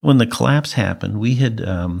When the collapse happened, we had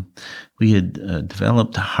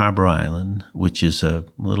developed Harbor Island, which is a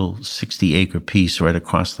little 60-acre piece right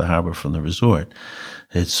across the harbor from the resort.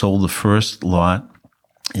 It sold the first lot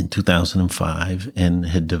in 2005 and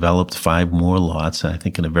had developed 5 more lots, I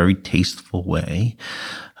think in a very tasteful way,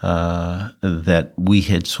 that we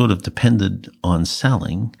had sort of depended on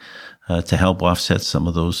selling to help offset some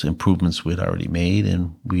of those improvements we'd already made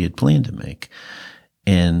and we had planned to make.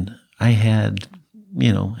 And I had,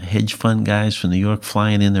 hedge fund guys from New York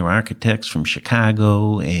flying in, their architects from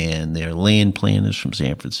Chicago and their land planners from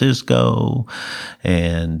San Francisco.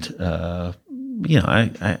 And, I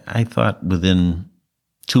thought within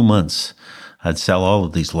 2 months, I'd sell all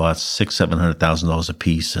of these lots, $600,000-$700,000 a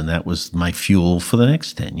piece, and that was my fuel for the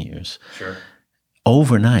next 10 years. Sure.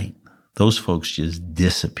 Overnight, those folks just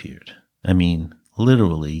disappeared. I mean,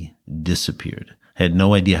 literally disappeared. Had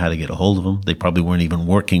no idea how to get a hold of them. They probably weren't even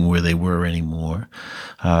working where they were anymore.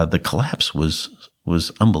 The collapse was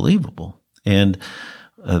unbelievable, and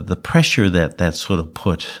the pressure that sort of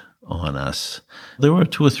put on us. There were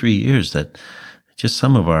 2 or 3 years that just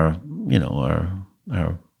some of our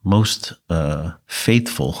most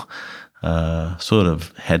faithful sort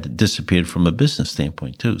of had disappeared from a business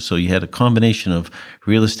standpoint too. So you had a combination of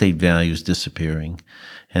real estate values disappearing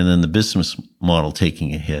and then the business model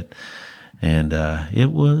taking a hit. And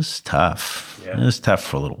it was tough. Yeah. It was tough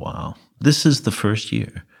for a little while. This is the first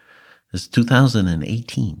year. It's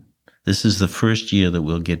 2018. This is the first year that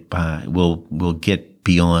we'll get by. We'll get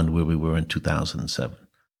beyond where we were in 2007.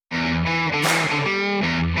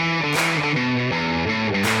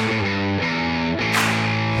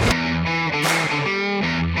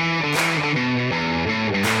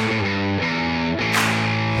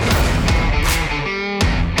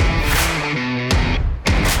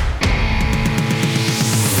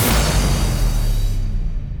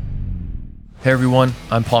 Hey everyone,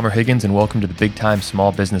 I'm Palmer Higgins and welcome to the Big Time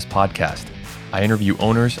Small Business Podcast. I interview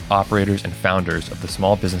owners, operators, and founders of the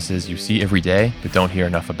small businesses you see every day but don't hear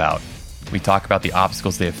enough about. We talk about the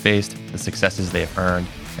obstacles they have faced, the successes they have earned,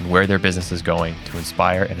 and where their business is going to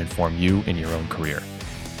inspire and inform you in your own career.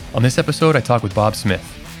 On this episode, I talk with Bob Smith,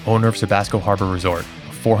 owner of Sebasco Harbor Resort,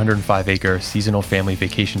 a 405-acre seasonal family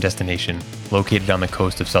vacation destination located on the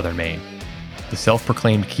coast of Southern Maine. The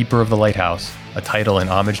self-proclaimed keeper of the Lighthouse, a title in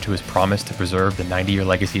homage to his promise to preserve the 90-year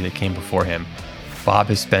legacy that came before him, Bob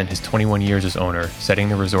has spent his 21 years as owner setting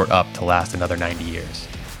the resort up to last another 90 years.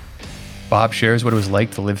 Bob shares what it was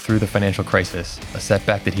like to live through the financial crisis, a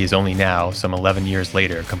setback that he is only now, some 11 years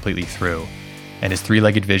later, completely through, and his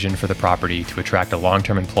three-legged vision for the property to attract a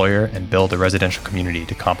long-term employer and build a residential community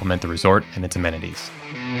to complement the resort and its amenities.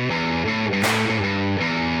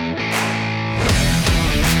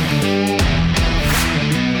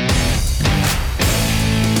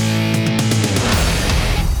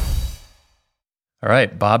 All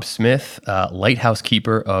right, Bob Smith, Lighthouse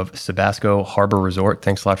keeper of Sebasco Harbor Resort.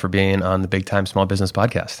 Thanks a lot for being on the Big Time Small Business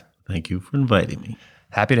Podcast. Thank you for inviting me.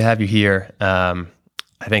 Happy to have you here. I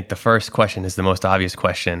think the first question is the most obvious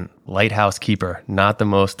question. Lighthouse keeper, not the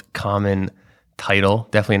most common title,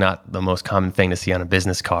 definitely not the most common thing to see on a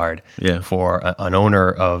business card for an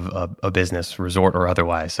owner of a business, resort or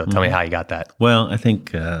otherwise. So tell me how you got that. Well, I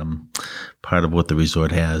think part of what the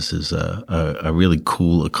resort has is a really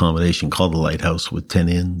cool accommodation called the Lighthouse with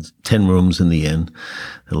 10 rooms in the inn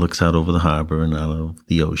that looks out over the harbor and out of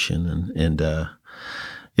the ocean. And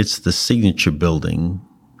it's the signature building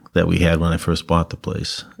that we had when I first bought the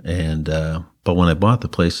place. And but when I bought the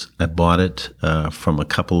place, I bought it from a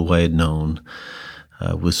couple who I had known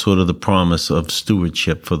with sort of the promise of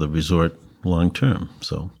stewardship for the resort long term.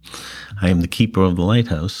 So I am the keeper of the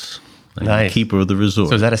Lighthouse. I'm the keeper of the resort.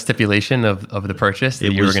 So is that a stipulation of the purchase,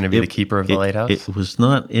 that you were going to be the keeper of the Lighthouse? It was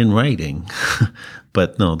not in writing,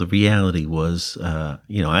 but no, the reality was,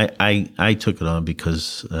 I took it on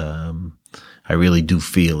because I really do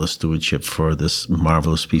feel a stewardship for this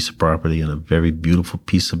marvelous piece of property and a very beautiful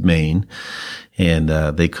piece of Maine. And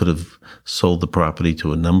they could have sold the property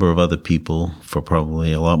to a number of other people for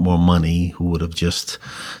probably a lot more money who would have just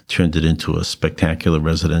turned it into a spectacular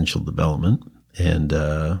residential development. And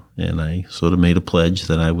I sort of made a pledge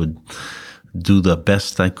that I would do the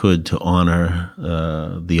best I could to honor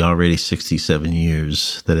the already 67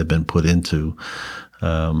 years that have been put into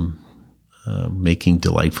making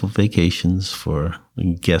delightful vacations for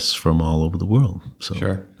guests from all over the world. So,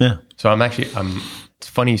 sure. Yeah. So it's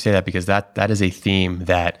funny you say that because that is a theme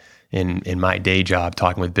that in my day job,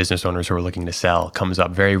 talking with business owners who are looking to sell, comes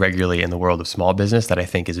up very regularly in the world of small business that I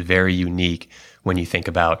think is very unique when you think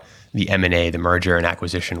about the M&A, the merger and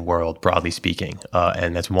acquisition world, broadly speaking.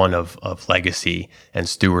 And that's one of legacy and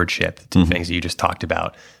stewardship, two things that you just talked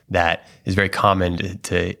about, that is very common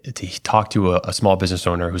to talk to a small business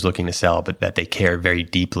owner who's looking to sell, but that they care very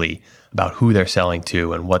deeply about who they're selling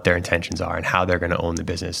to and what their intentions are and how they're going to own the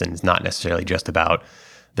business. And it's not necessarily just about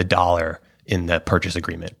the dollar in the purchase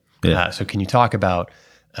agreement. Yeah. So can you talk about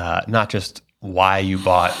not just why you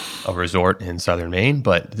bought a resort in Southern Maine,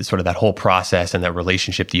 but sort of that whole process and that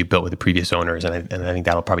relationship that you built with the previous owners? And I think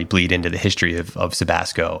that'll probably bleed into the history of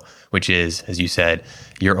Sebasco, which is, as you said,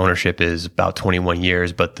 your ownership is about 21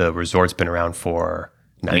 years, but the resort's been around for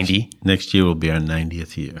 90. Next year will be our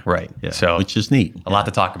 90th year. Right. Yeah. So which is neat. A lot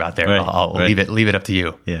to talk about there. Right. I'll leave it up to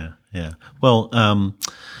you. Yeah. Yeah. Well,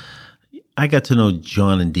 I got to know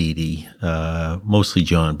John and Dee Dee, mostly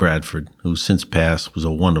John Bradford, who since passed, was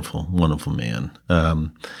a wonderful, wonderful man.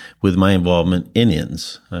 With my involvement in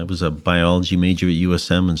inns, I was a biology major at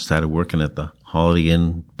USM and started working at the Holiday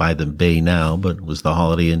Inn by the Bay now, but it was the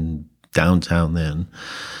Holiday Inn downtown then,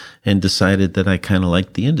 and decided that I kind of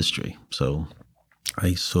liked the industry. So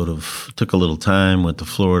I sort of took a little time, went to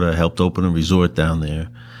Florida, helped open a resort down there,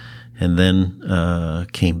 and then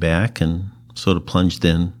came back and sort of plunged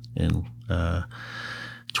in. And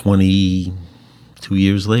 22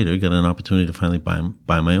 years later, got an opportunity to finally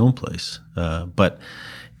buy my own place. But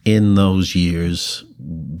in those years,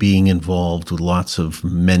 being involved with lots of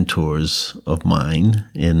mentors of mine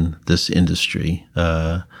in this industry,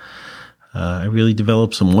 I really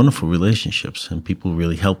developed some wonderful relationships, and people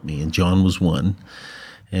really helped me. And John was one.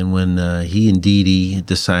 And when he and Dee Dee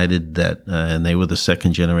decided that, and they were the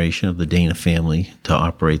second generation of the Dana family to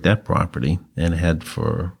operate that property, and had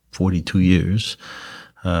for 42 years,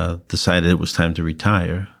 decided it was time to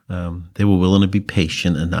retire. They were willing to be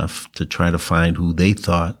patient enough to try to find who they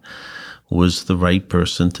thought was the right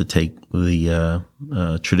person to take the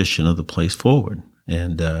tradition of the place forward.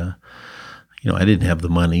 And, I didn't have the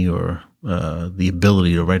money or the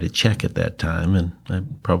ability to write a check at that time, and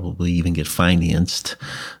I'd probably even get financed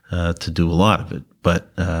to do a lot of it.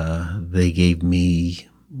 But they gave me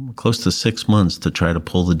close to 6 months to try to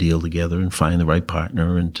pull the deal together and find the right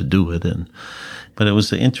partner and to do it. But it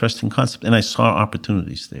was an interesting concept, and I saw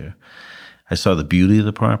opportunities there. I saw the beauty of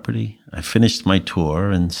the property. I finished my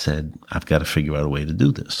tour and said, I've got to figure out a way to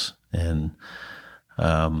do this. And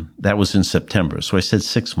that was in September. So I said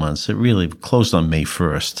 6 months. It really closed on May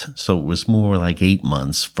 1st. So it was more like 8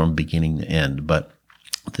 months from beginning to end. But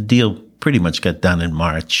the deal pretty much got done in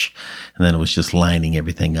March. And then it was just lining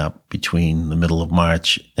everything up between the middle of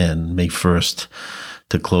March and May 1st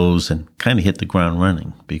to close and kind of hit the ground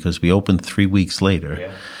running, because we opened 3 weeks later.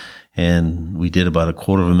 Yeah. And we did about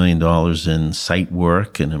 $250,000 in site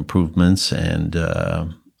work and improvements, and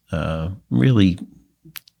really,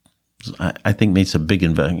 I think made some big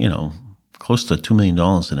investment, close to $2 million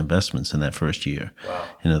in investments in that first year. Wow.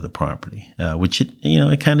 Into the property, which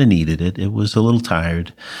it kind of needed it. It was a little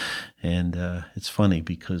tired, and it's funny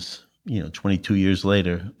because 22 years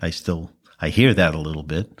later, I hear that a little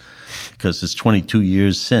bit, because it's 22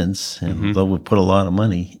 years since, and though we put a lot of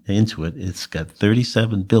money into it, it's got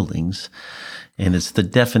 37 buildings, and it's the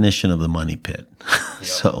definition of the money pit. Yep.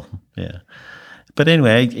 So yeah, but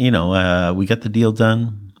anyway, we got the deal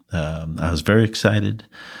done. I was very excited.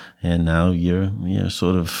 And now you're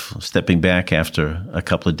sort of stepping back after a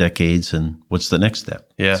couple of decades, and what's the next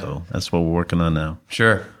step? Yeah. So that's what we're working on now.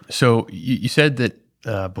 Sure. So you said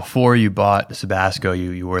that before you bought Sebasco,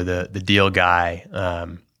 you were the deal guy,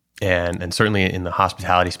 and certainly in the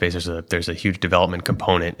hospitality space, there's a huge development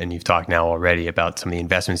component, and you've talked now already about some of the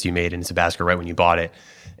investments you made in Sebasco right when you bought it,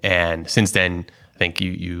 and since then, I think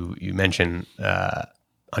you mentioned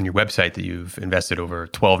on your website that you've invested over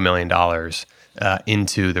 $12 million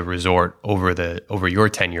into the resort over your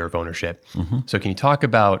tenure of ownership. Mm-hmm. So can you talk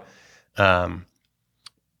about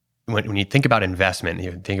when you think about investment,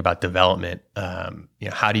 you think about development,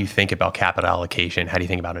 how do you think about capital allocation? How do you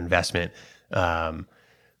think about investment?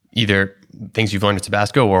 Either things you've learned at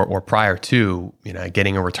Sebasco or prior to,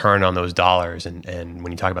 getting a return on those dollars. And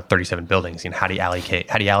when you talk about 37 buildings, how do you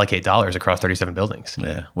allocate dollars across 37 buildings?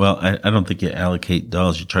 Yeah. Well, I don't think you allocate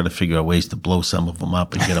dollars. You try to figure out ways to blow some of them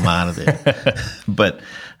up and get them out of there. But,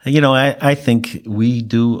 I think we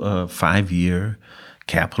do a 5-year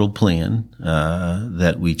capital plan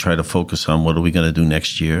that we try to focus on. What are we going to do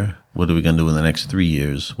next year? What are we going to do in the next 3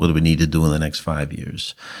 years? What do we need to do in the next 5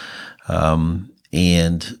 years?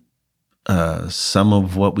 And some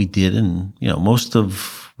of what we did, and most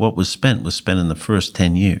of what was spent in the first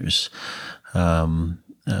 10 years.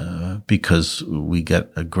 because we got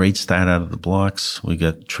a great start out of the blocks. We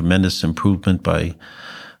got tremendous improvement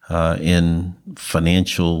in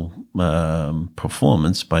financial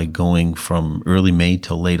performance by going from early May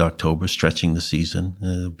till late October, stretching the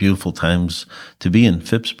season. Beautiful times to be in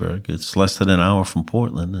Phippsburg. It's less than an hour from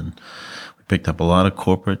Portland, and we picked up a lot of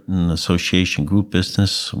corporate and association group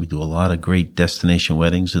business. We do a lot of great destination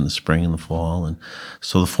weddings in the spring and the fall, and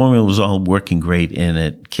so the formula was all working great, and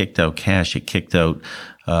it kicked out cash. It kicked out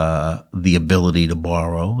the ability to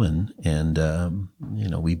borrow, and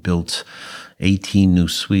we built 18 new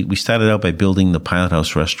suites. We started out by building the Pilot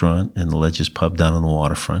House restaurant and the Ledges Pub down on the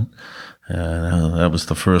waterfront. That was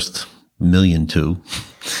the first $1.2 million.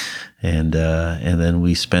 And then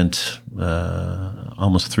we spent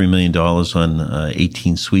almost $3 million on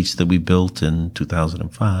 18 suites that we built in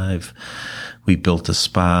 2005. We built a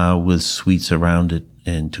spa with suites around it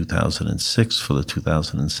in 2006 for the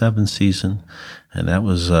 2007 season, and that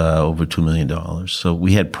was over $2 million. So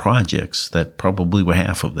we had projects that probably were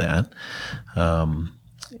half of that, and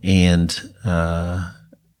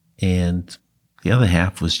the other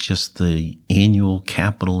half was just the annual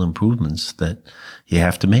capital improvements that you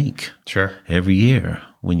have to make every year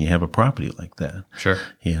when you have a property like that. Sure.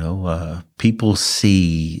 People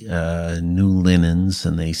see new linens,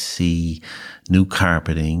 and they see new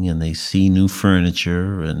carpeting, and they see new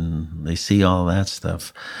furniture, and they see all that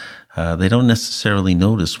stuff. They don't necessarily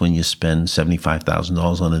notice when you spend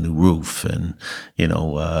 $75,000 on a new roof and,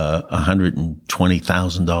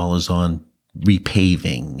 $120,000 on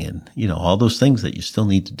repaving and, all those things that you still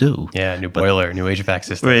need to do. Yeah, new boiler, new HVAC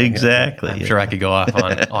system. Right, exactly. I'm sure I could go off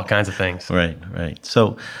on all kinds of things. Right.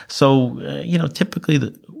 So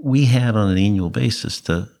typically we had on an annual basis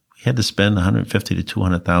we had to spend $150,000 to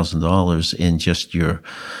 $200,000 in just your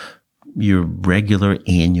regular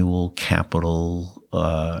annual capital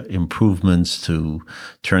improvements to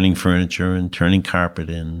turning furniture and turning carpet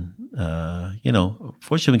in.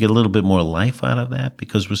 Fortunately, we get a little bit more life out of that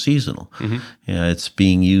because we're seasonal. Mm-hmm. It's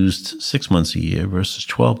being used 6 months a year versus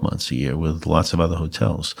 12 months a year with lots of other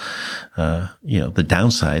hotels. The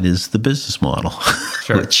downside is the business model,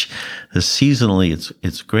 which is seasonally,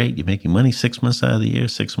 it's great. You're making money 6 months out of the year,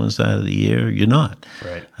 6 months out of the year, you're not.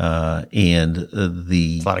 Right.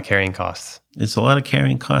 It's a lot of carrying costs. It's a lot of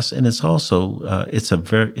carrying costs, and it's also it's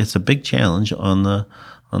a big challenge on the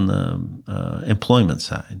employment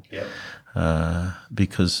side. Yep.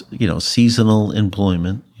 Because seasonal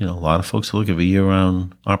employment, a lot of folks are looking for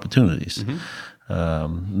year-round opportunities.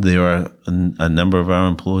 Mm-hmm. There are a number of our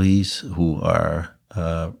employees who are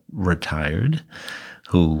retired,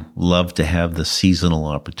 who love to have the seasonal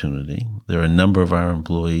opportunity. There are a number of our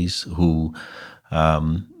employees who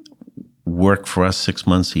work for us 6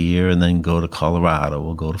 months a year and then go to Colorado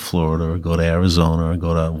or go to Florida or go to Arizona or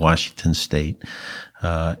go to Washington State.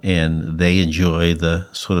 And they enjoy the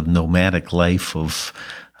sort of nomadic life of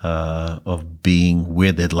being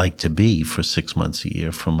where they'd like to be for 6 months a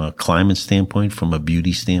year from a climate standpoint, from a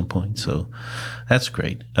beauty standpoint. So that's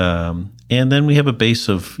great. And then we have a base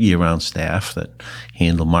of year-round staff that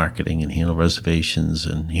handle marketing and handle reservations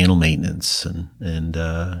and handle maintenance and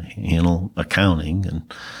handle accounting and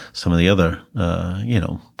some of the other,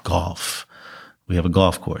 golf. We have a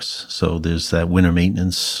golf course, so there's that winter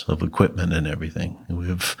maintenance of equipment and everything.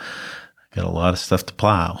 We've got a lot of stuff to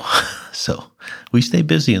plow, so we stay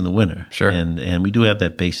busy in the winter. Sure. And we do have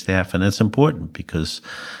that base staff, and that's important because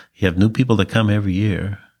you have new people that come every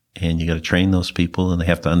year, and you got to train those people, and they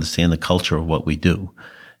have to understand the culture of what we do,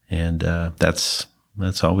 and that's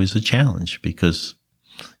always a challenge because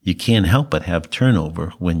you can't help but have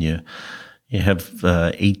turnover when you have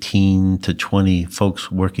 18 to 20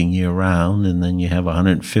 folks working year round, and then you have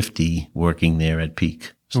 150 working there at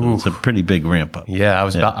peak. So Oof. It's a pretty big ramp up. Yeah, I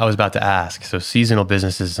was about to ask. So seasonal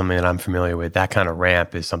business is something that I'm familiar with. That kind of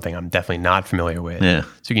ramp is something I'm definitely not familiar with. Yeah.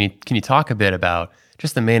 So can you talk a bit about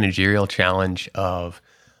just the managerial challenge of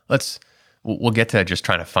we'll get to just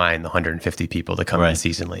trying to find the 150 people to come in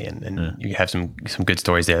seasonally, and you have some good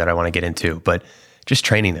stories there that I want to get into, but just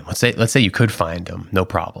training them. Let's say you could find them, no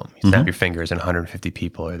problem. You snap your fingers and 150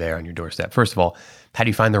 people are there on your doorstep. First of all, how do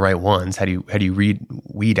you find the right ones? How do you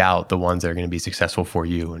weed out the ones that are going to be successful for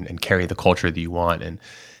you and carry the culture that you want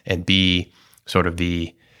and be sort of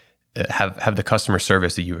the have the customer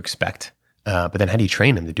service that you expect? But then how do you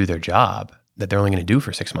train them to do their job that they're only going to do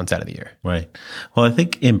for 6 months out of the year? Right. Well, I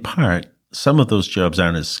think in part, some of those jobs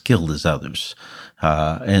aren't as skilled as others.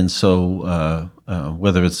 And so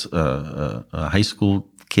whether it's a high school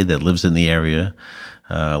kid that lives in the area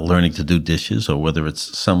learning to do dishes, or whether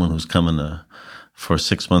it's someone who's coming for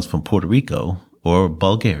 6 months from Puerto Rico or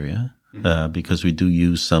Bulgaria, because we do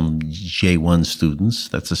use some J1 students.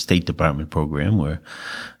 That's a State Department program where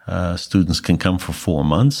students can come for 4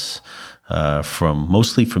 months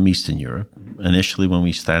mostly from Eastern Europe. Initially, when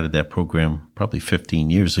we started that program probably 15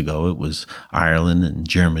 years ago, it was Ireland and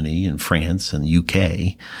Germany and France and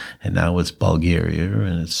UK. And now it's Bulgaria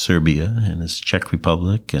and it's Serbia and it's Czech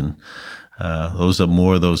Republic. And those are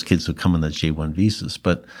more of those kids who come on the J1 visas.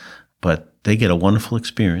 But they get a wonderful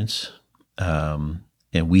experience.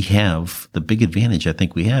 And we have the big advantage I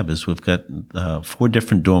think we have is we've got 4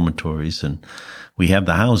 different dormitories, and we have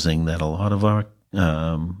the housing that a lot of our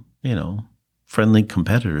friendly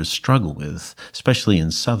competitors struggle with, especially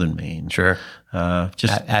in Southern Maine. Sure.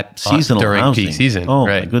 Just at seasonal during housing. Peak season. Oh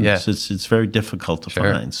right. my goodness, Yeah. it's very difficult to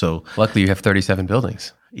find. So luckily you have 37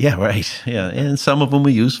 buildings. yeah, right. Yeah, and some of them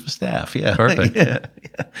we use for staff. Yeah, Perfect. yeah.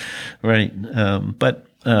 Right.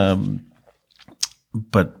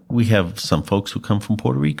 But we have some folks who come from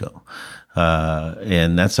Puerto Rico,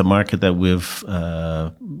 and that's a market that we've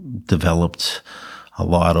developed a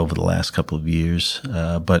lot over the last couple of years.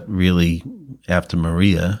 But really, after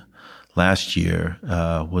Maria last year,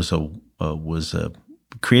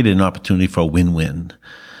 created an opportunity for a win-win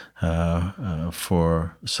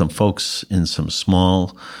for some folks in some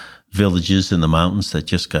small villages in the mountains that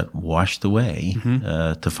just got washed away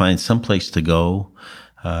to find some place to go,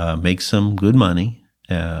 make some good money,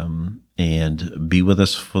 and be with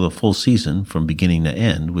us for the full season from beginning to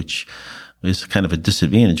end, which is kind of a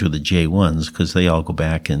disadvantage with the J1s because they all go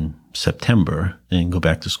back in September and go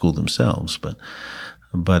back to school themselves. But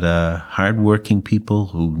hardworking people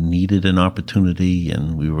who needed an opportunity,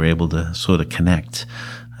 and we were able to sort of connect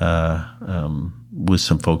with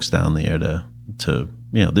some folks down there to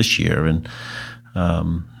this year. And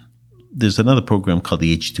there's another program called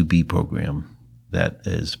the H2B program that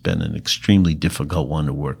has been an extremely difficult one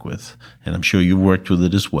to work with. And I'm sure you've worked with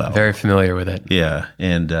it as well. Very familiar with it. Yeah.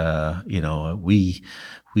 And,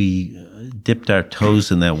 we dipped our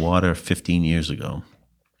toes in that water 15 years ago.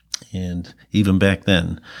 And even back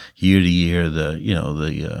then, year to year,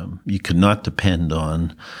 you could not depend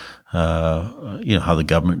on, how the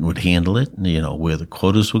government would handle it, where the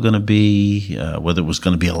quotas were going to be, whether it was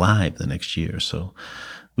going to be alive the next year. So,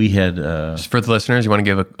 we had just for the listeners, you want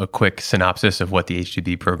to give a quick synopsis of what the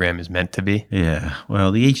H2B program is meant to be? Yeah.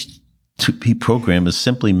 Well, the H2B program is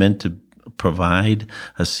simply meant to provide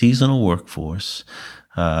a seasonal workforce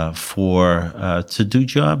to do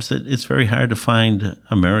jobs that it's very hard to find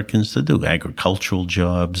Americans to do: agricultural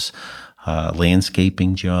jobs,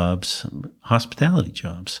 landscaping jobs, hospitality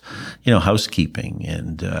jobs, housekeeping,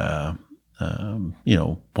 and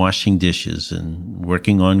washing dishes and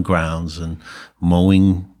working on grounds and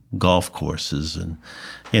mowing golf courses. And,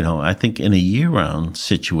 I think in a year-round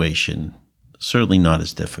situation, certainly not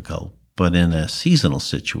as difficult, but in a seasonal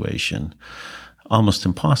situation, almost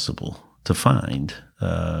impossible to find.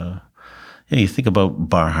 You think about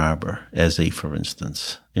Bar Harbor for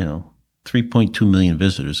instance, 3.2 million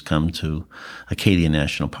visitors come to Acadia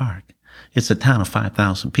National Park. It's a town of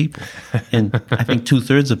 5,000 people, and I think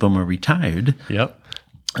 2/3 of them are retired. Yep.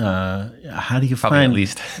 How do you Probably find at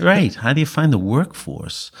least right? How do you find the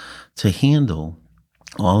workforce to handle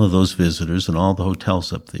all of those visitors and all the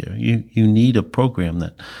hotels up there? You need a program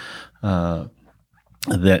that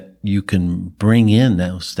you can bring in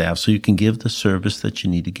those staff so you can give the service that you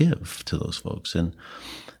need to give to those folks. And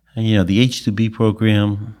the H2B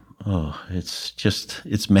program,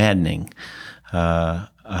 it's maddening.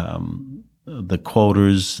 The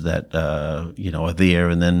quotas that, are there,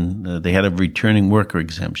 and then they had a returning worker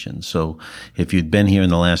exemption. So if you'd been here in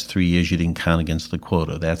the last 3 years, you didn't count against the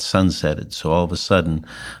quota. That's sunsetted. So all of a sudden,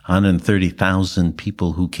 130,000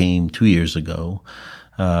 people who came 2 years ago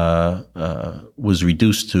was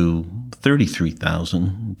reduced to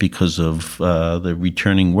 33,000 because of the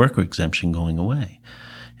returning worker exemption going away.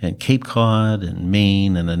 And Cape Cod and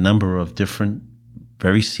Maine and a number of different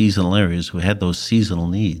very seasonal areas who had those seasonal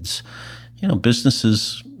needs.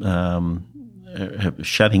 Businesses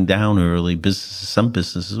shutting down early. Some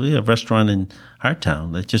businesses. We have a restaurant in our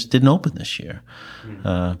town that just didn't open this year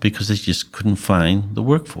because they just couldn't find the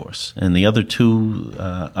workforce. And the other two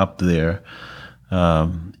up there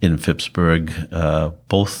in Phippsburg,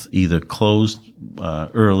 both either closed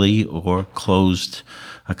early or closed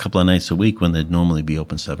a couple of nights a week when they'd normally be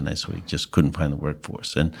open 7 nights a week. Just couldn't find the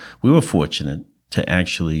workforce. And we were fortunate to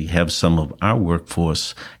actually have some of our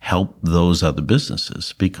workforce help those other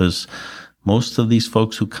businesses, because most of these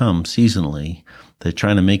folks who come seasonally, they're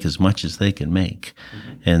trying to make as much as they can make.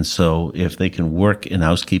 Mm-hmm. And so if they can work in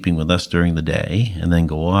housekeeping with us during the day and then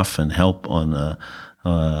go off and help on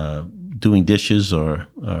doing dishes or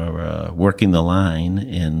working the line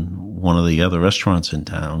in one of the other restaurants in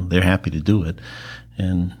town, they're happy to do it.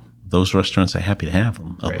 And those restaurants are happy to have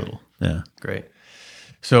them a little. Yeah. Great.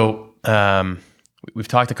 So we've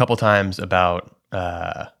talked a couple times about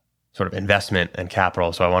sort of investment and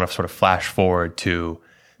capital. So I want to sort of flash forward to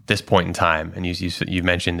this point in time. And you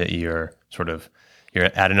mentioned that you're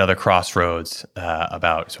at another crossroads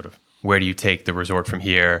about sort of where do you take the resort from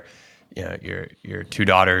here. You know, your two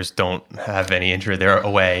daughters don't have any interest; they're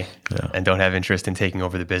away and don't have interest in taking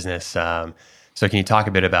over the business. So can you talk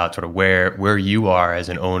a bit about sort of where you are as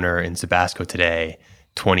an owner in Sebasco today,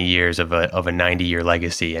 20 years of a 90-year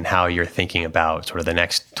legacy, and how you're thinking about sort of the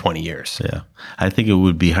next 20 years? Yeah, I think it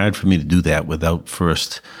would be hard for me to do that without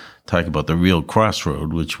first talking about the real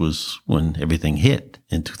crossroad, which was when everything hit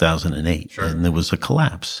in 2008, and there was a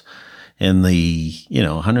collapse. And the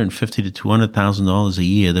 $150,000 to $200,000 a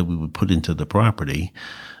year that we would put into the property,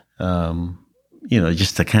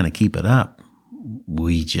 just to kind of keep it up,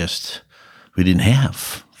 we didn't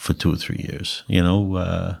have for 2 or 3 years.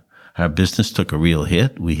 Our business took a real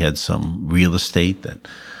hit. We had some real estate that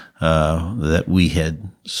we had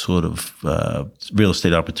sort of real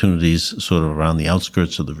estate opportunities sort of around the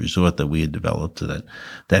outskirts of the resort that we had developed.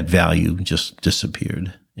 That value just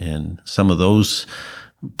disappeared, and some of those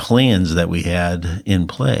plans that we had in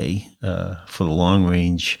play for the long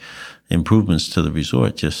range improvements to the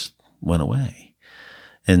resort just went away.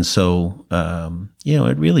 And so,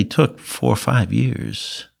 it really took 4 or 5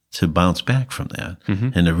 years to bounce back from that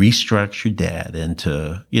and to restructure debt and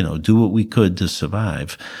to, do what we could to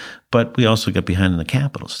survive. But we also got behind in the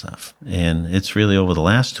capital stuff. And it's really over the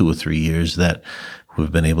last 2 or 3 years that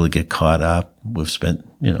we've been able to get caught up. We've spent,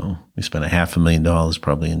 we spent $500,000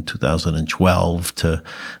 probably in 2012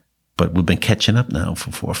 but we've been catching up now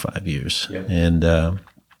for 4 or 5 years. Yep. And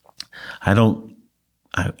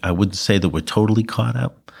I wouldn't say that we're totally caught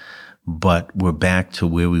up, but we're back to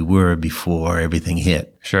where we were before everything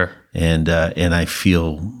hit. Sure. And I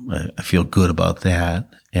feel good about that.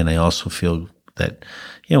 And I also feel that,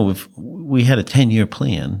 we had a 10-year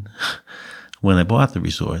plan when I bought the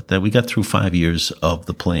resort that we got through 5 years of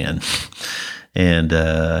the plan. And,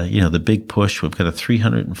 the big push, we've got a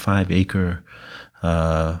 305-acre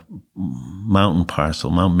mountain parcel,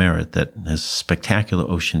 Mount Merritt, that has spectacular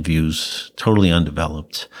ocean views, totally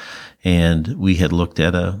undeveloped. And we had looked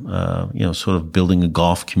at sort of building a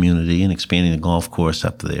golf community and expanding the golf course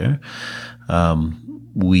up there.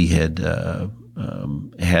 We had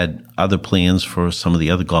had other plans for some of the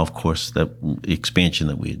other golf course expansion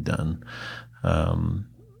that we had done.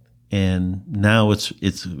 And now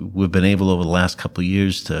we've been able over the last couple of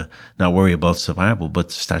years to not worry about survival, but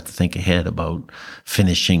to start to think ahead about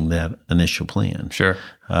finishing that initial plan. Sure.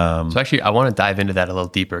 So actually, I want to dive into that a little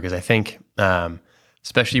deeper because I think,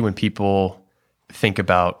 especially when people think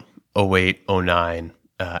about 08, 09,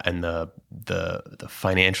 and the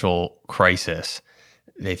financial crisis,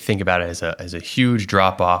 they think about it as a huge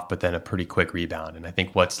drop off, but then a pretty quick rebound. And I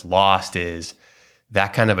think what's lost is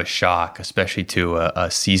that kind of a shock, especially to a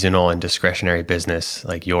seasonal and discretionary business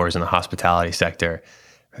like yours in the hospitality sector,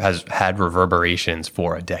 has had reverberations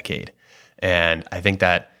for a decade. And I think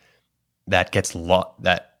that gets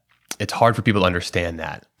that it's hard for people to understand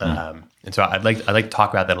that. And so I'd like to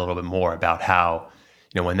talk about that a little bit more about how,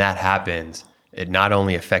 when that happens, it not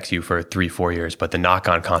only affects you for 3-4 years, but the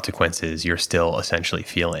knock-on consequences you're still essentially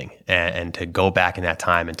feeling. And to go back in that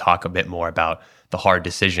time and talk a bit more about the hard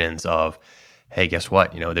decisions of, hey, guess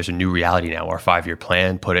what? There's a new reality now. Our 5-year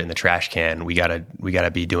plan, put it in the trash can. We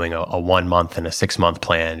gotta be doing a 1 month and a 6 month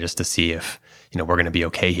plan just to see if we're going to be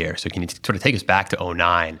okay here. So can you sort of take us back to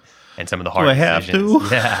 09 and some of the hard decisions? Do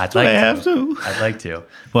I have to? Yeah, I'd like to.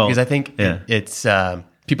 Well, because I think it's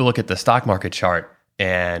people look at the stock market chart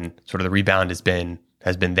and sort of the rebound has been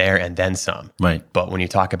there and then some. Right. But when you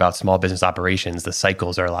talk about small business operations, the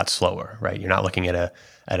cycles are a lot slower, right? You're not looking at a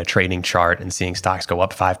trading chart and seeing stocks go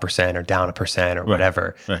up 5% or down 1% or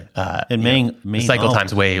whatever. Right. And Maine the cycle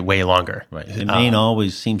time's way longer. Right. And Maine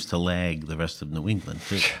always seems to lag the rest of New England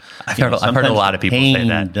too. I've heard a lot of people say that.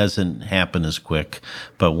 Pain doesn't happen as quick,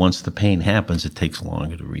 but once the pain happens, it takes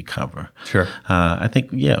longer to recover. Sure. I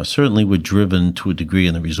think, certainly we're driven to a degree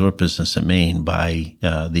in the resort business in Maine by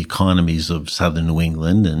the economies of Southern New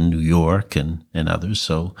England and New York and others.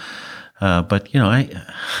 So, but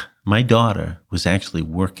my daughter was actually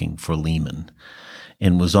working for Lehman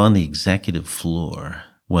and was on the executive floor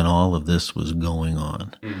when all of this was going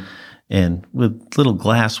on. And with little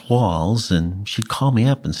glass walls, and she'd call me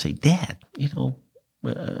up and say, Dad,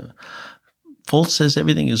 Fultz says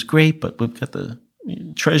everything is great, but we've got the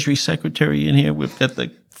Treasury Secretary in here. We've got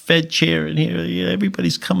the Fed chair in here.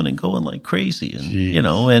 Everybody's coming and going like crazy, and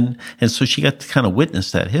Jeez. and so she got to kind of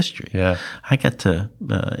witness that history. Yeah. I got to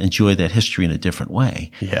enjoy that history in a different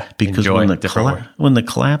way. Yeah, because enjoy it different way. when the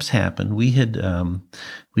collapse happened, we had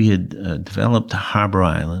developed Harbor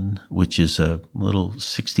Island, which is a little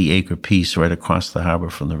 60-acre piece right across the harbor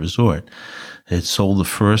from the resort. It sold the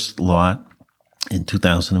first lot in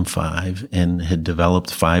 2005 and had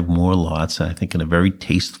developed 5 more lots, I think in a very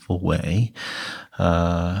tasteful way,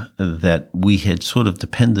 that we had sort of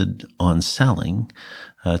depended on selling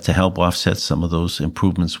to help offset some of those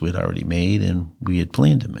improvements we'd already made and we had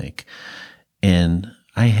planned to make. And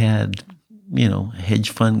I had, hedge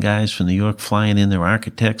fund guys from New York flying in, their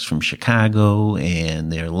architects from Chicago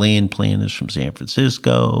and their land planners from San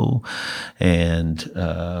Francisco. And,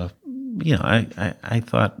 I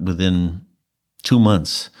thought within 2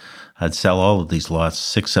 months, I'd sell all of these lots,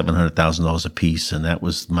 $600,000-$700,000 a piece, and that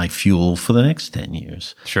was my fuel for the next 10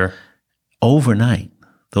 years. Sure. Overnight,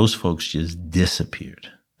 those folks just disappeared.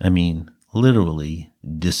 I mean, literally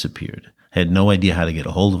disappeared. Had no idea how to get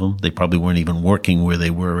a hold of them. They probably weren't even working where they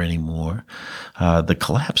were anymore. The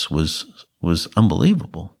collapse was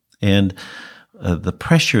unbelievable, and the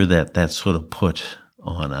pressure that sort of put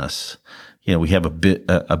on us. We have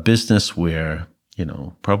a business where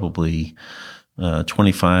probably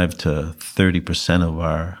 25 to 30% of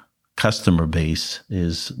our customer base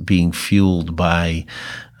is being fueled by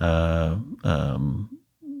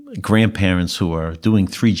grandparents who are doing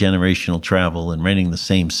 3-generational travel and renting the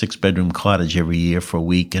same 6-bedroom cottage every year for a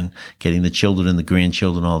week and getting the children and the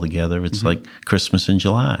grandchildren all together. It's like Christmas in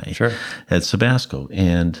July at Sebasco.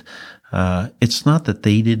 And it's not that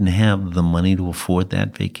they didn't have the money to afford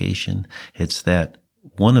that vacation. It's that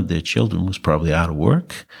one of their children was probably out of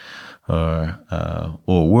work or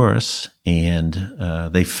worse, and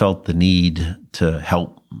they felt the need to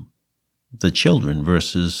help the children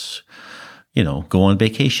versus go on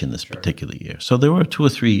vacation this particular year. So there were 2 or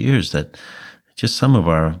 3 years that just some of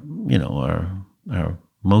our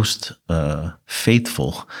most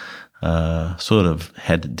faithful sort of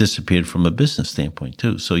had disappeared from a business standpoint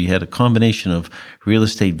too. So you had a combination of real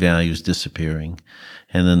estate values disappearing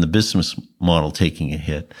and then the business model taking a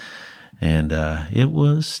hit. And it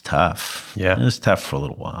was tough. Yeah. It was tough for a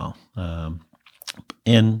little while.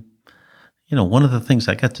 And one of the things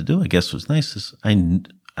I got to do, I guess, was nice is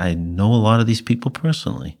I know a lot of these people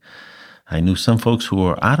personally. I knew some folks who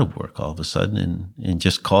were out of work all of a sudden and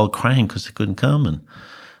just called crying because they couldn't come, and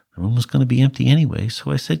the room was going to be empty anyway. So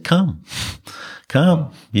I said, come,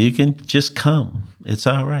 you can just come. It's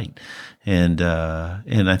all right. And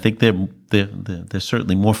I think they're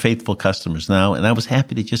certainly more faithful customers now. And I was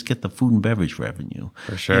happy to just get the food and beverage revenue.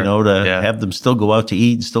 For sure. Have them still go out to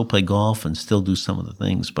eat and still play golf and still do some of the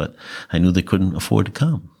things. But I knew they couldn't afford to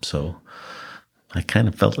come. So I kind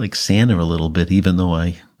of felt like Santa a little bit, even though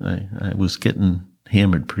I was getting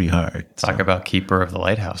hammered pretty hard. Talk about keeper of the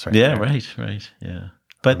lighthouse, right? Yeah, there. right. Yeah.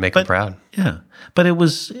 Make them proud. Yeah. But it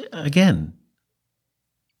was, again,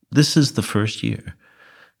 this is the first year.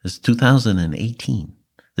 It's 2018.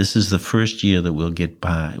 This is the first year that we'll get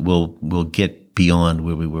get beyond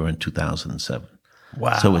where we were in 2007.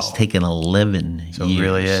 Wow. So it's taken 11 years it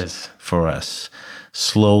really is. For us,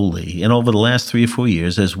 slowly. And over the last 3 or 4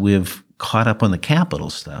 years, as we've caught up on the capital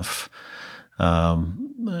stuff,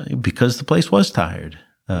 because the place was tired.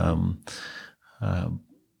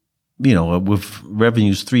 With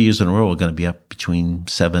revenues 3 years in a row are going to be up between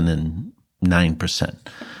 7 and 9%,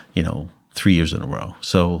 3 years in a row.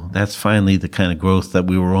 So that's finally the kind of growth that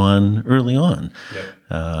we were on early on. Yep.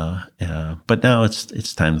 But now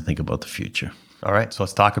it's time to think about the future. All right, so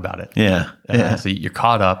let's talk about it. Yeah. So you're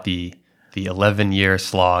caught up the 11-year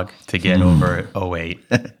slog to get over 08.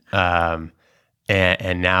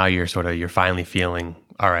 And now you're finally feeling,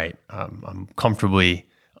 all right, I'm comfortably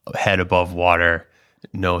head above water,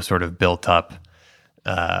 no sort of built up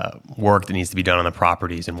work that needs to be done on the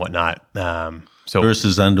properties and whatnot. So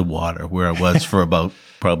versus underwater, where I was for about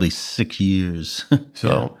probably 6 years.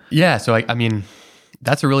 So I mean,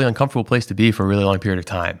 that's a really uncomfortable place to be for a really long period of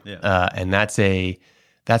time. Yeah. And that's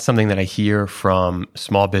something that I hear from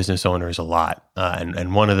small business owners a lot.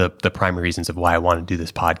 And one of the primary reasons of why I want to do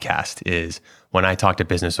this podcast is when I talk to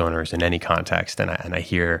business owners in any context, and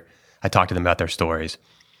I talk to them about their stories.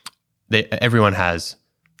 Everyone has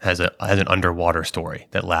an underwater story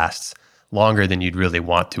that lasts longer than you'd really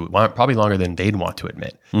want to, probably longer than they'd want to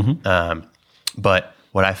admit. Mm-hmm. But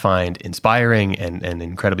what I find inspiring and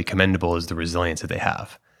incredibly commendable is the resilience that they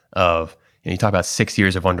have. You talk about 6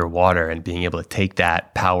 years of underwater and being able to take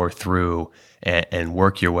that, power through, and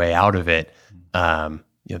work your way out of it.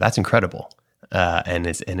 That's incredible. And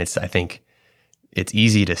it's I think it's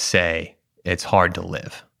easy to say, it's hard to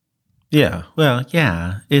live. Yeah. Well,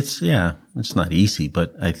 it's not easy,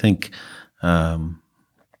 but I think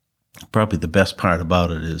probably the best part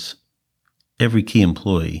about it is every key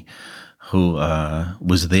employee who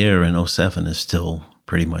was there in '07 is still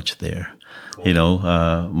pretty much there.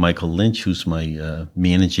 Cool. Michael Lynch, who's my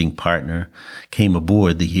managing partner, came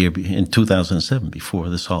aboard the year in 2007 before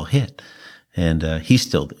this all hit. And he's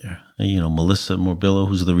still there. Melissa Morbillo,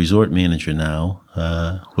 who's the resort manager now,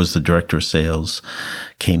 was the director of sales,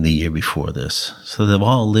 came the year before this. So they've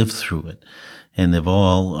all lived through it, and they've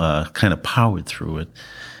all kind of powered through it.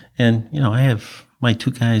 And, I have my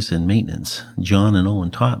two guys in maintenance, John and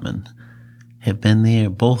Owen Totman, have been there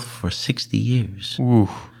both for 60 years. Ooh.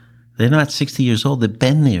 They're not 60 years old. They've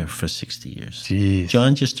been there for 60 years. Jeez.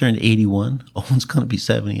 John just turned 81. Owen's going to be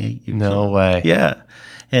 78 years No old. way. Yeah.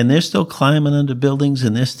 And they're still climbing under buildings,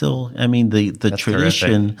 and they're still, the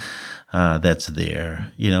tradition that's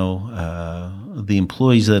there, the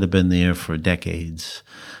employees that have been there for decades,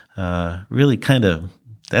 really kind of,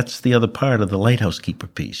 that's the other part of the lighthouse keeper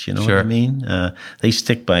piece, you know Sure. what I mean? They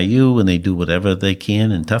stick by you, and they do whatever they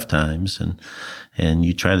can in tough times, and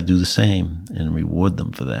you try to do the same and reward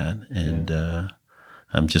them for that. And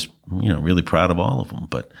I'm just, really proud of all of them.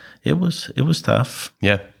 But it was tough.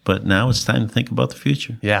 Yeah. But now it's time to think about the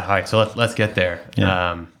future. Yeah. All right. So let's get there.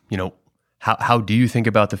 Yeah. How do you think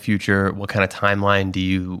about the future? What kind of timeline do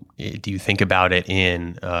you think about it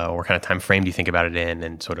in, or what kind of time frame do you think about it in,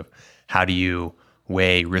 and sort of how do you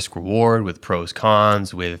weigh risk reward with pros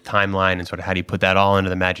cons, with timeline, and sort of how do you put that all into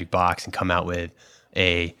the magic box and come out with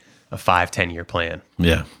a 5-10 year plan?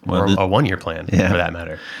 Yeah. Or a 1 year plan, for that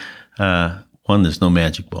matter. One, there's no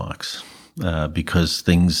magic box because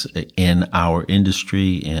things in our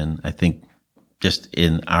industry, and I think just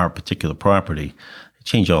in our particular property,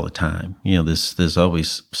 change all the time. There's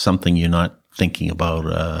always something you're not thinking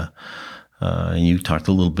about. And you talked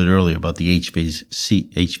a little bit earlier about the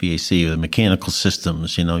HVAC or the mechanical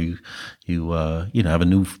systems. You have a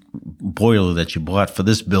new boiler that you bought for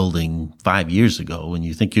this building 5 years ago, and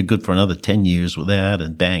you think you're good for another 10 years with that,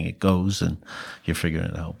 and bang, it goes, and you're figuring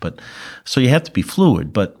it out. But so you have to be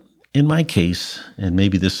fluid. But in my case, and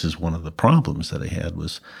maybe this is one of the problems that I had,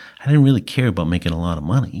 was I didn't really care about making a lot of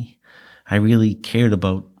money. I really cared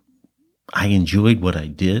about, I enjoyed what I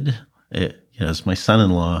did. As my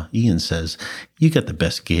son-in-law, Ian, says, you got the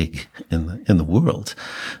best gig in the world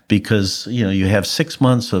because, you have 6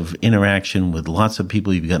 months of interaction with lots of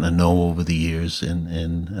people you've gotten to know over the years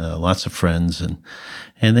and lots of friends.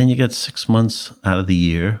 And then you get 6 months out of the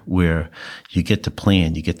year where you get to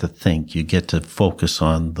plan, you get to think, you get to focus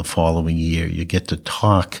on the following year. You get to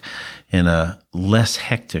talk in a less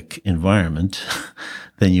hectic environment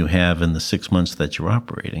than you have in the 6 months that you're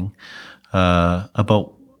operating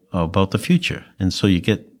about the future. And so you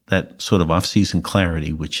get that sort of off-season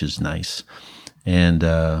clarity, which is nice. And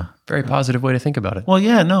very positive way to think about it. Well,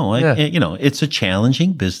 yeah, no, it's a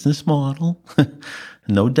challenging business model,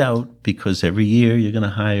 no doubt, because every year you're going to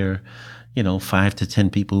hire, 5 to 10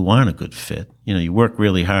 people who aren't a good fit. You work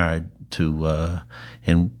really hard to,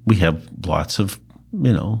 and we have lots of,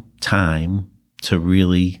 time to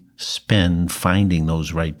really spend finding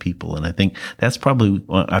those right people. And I think that's probably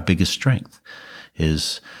our biggest strength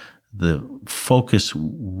is the focus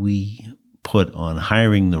we put on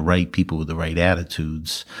hiring the right people with the right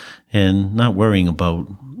attitudes and not worrying about,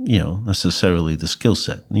 necessarily the skill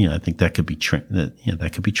set. I think that could be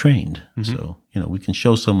that could be trained. Mm-hmm. So, we can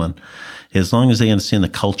show someone as long as they understand the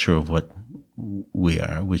culture of what we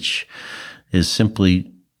are, which is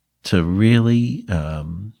simply to really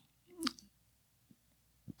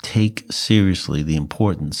take seriously the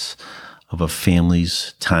importance of a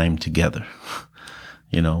family's time together.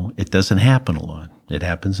 It doesn't happen a lot. It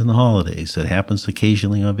happens in the holidays. It happens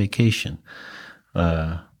occasionally on vacation.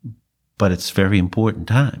 But it's very important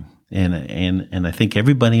time. And I think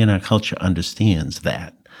everybody in our culture understands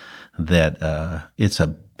that it's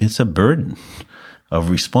a burden of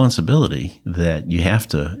responsibility that you have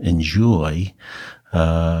to enjoy.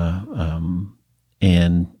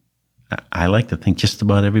 And I like to think just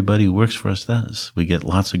about everybody who works for us does. We get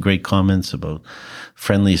lots of great comments about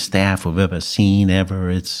friendliest staff we've ever seen ever.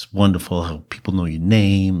 It's wonderful how people know your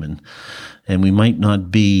name, and we might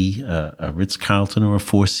not be a Ritz-Carlton or a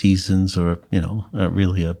Four Seasons or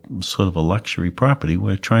really a sort of a luxury property.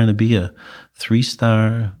 We're trying to be a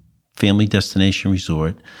 3-star family destination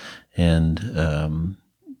resort, and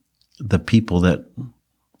the people that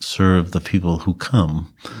serve the people who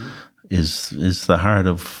come is the heart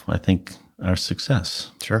of, I think, our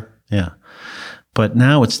success. Sure. Yeah. But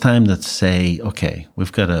now it's time to say, okay,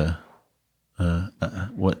 we've got to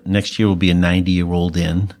what next year will be a 90-year-old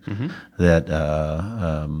inn that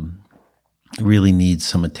really needs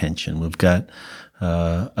some attention. We've got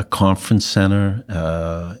a conference center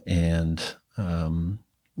and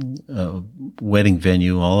a wedding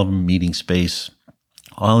venue, all of them meeting space.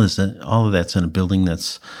 All of that's in a building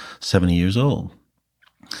that's 70 years old.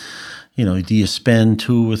 Do you spend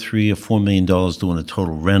 $2 or $3 or $4 million doing a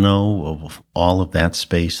total reno of all of that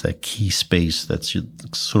space, that key space that's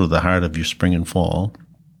sort of the heart of your spring and fall,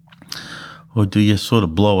 or do you sort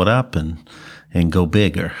of blow it up and go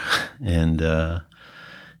bigger? And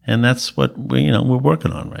that's what we're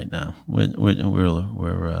working on right now. We're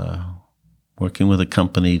working with a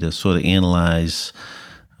company to sort of analyze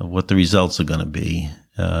what the results are going to be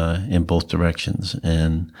in both directions.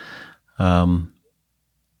 And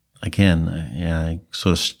again, I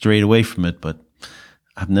sort of strayed away from it, but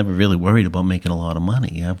I've never really worried about making a lot of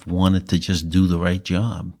money. I've wanted to just do the right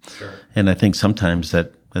job. Sure. And I think sometimes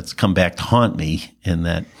that's come back to haunt me in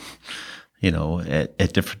that,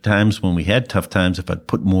 at different times when we had tough times, if I'd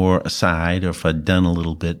put more aside or if I'd done a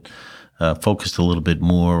little bit, focused a little bit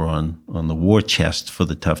more on the war chest for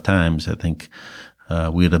the tough times, I think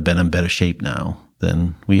we'd have been in better shape now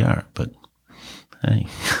than we are. But hey.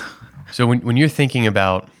 So when you're thinking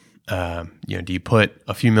about, do you put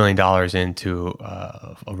a few $1 million into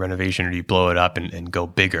a renovation, or do you blow it up and go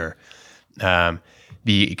bigger?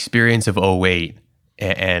 The experience of '08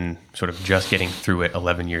 and sort of just getting through it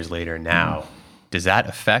 11 years later now, does that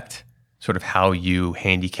affect sort of how you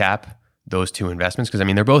handicap those two investments? Because,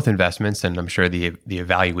 they're both investments, and I'm sure the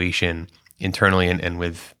evaluation internally and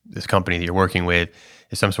with this company that you're working with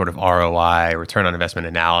is some sort of ROI, return on investment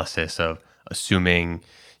analysis of assuming,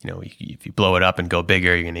 if you blow it up and go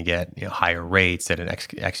bigger, you're going to get higher rates at an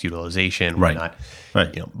X utilization, whatnot.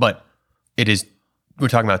 Right. But we're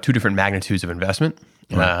talking about two different magnitudes of investment,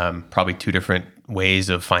 probably two different ways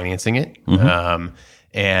of financing it,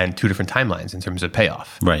 and two different timelines in terms of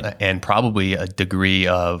payoff. Right. And probably a degree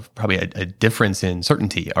of a difference in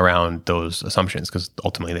certainty around those assumptions, because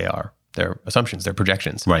ultimately they're assumptions, they're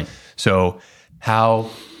projections. Right. So I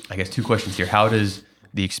guess two questions here. How does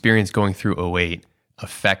the experience going through '08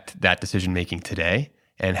 affect that decision making today,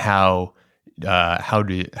 and how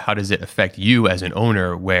does it affect you as an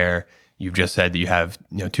owner, where you've just said that you have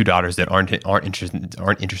two daughters that aren't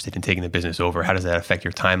interested in taking the business over? How does that affect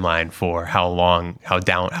your timeline for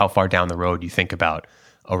how far down the road you think about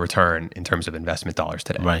a return in terms of investment dollars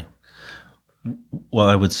today? Right. Well,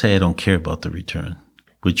 I would say I don't care about the return,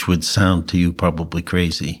 which would sound to you probably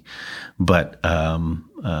crazy, but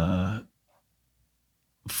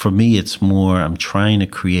for me, it's more, I'm trying to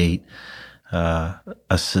create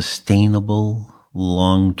a sustainable,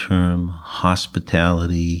 long-term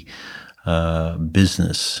hospitality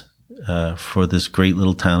business for this great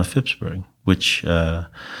little town of Phippsburg, which,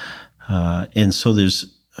 and so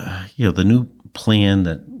there's, the new plan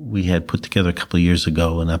that we had put together a couple of years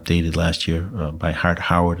ago and updated last year by Hart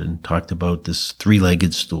Howard, and talked about this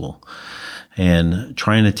three-legged stool, and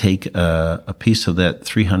trying to take a piece of that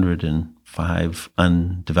 305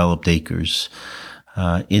 undeveloped acres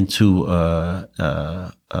into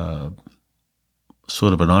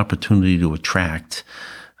sort of an opportunity to attract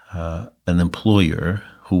an employer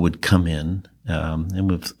who would come in, and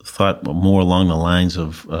we've thought more along the lines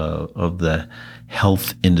of the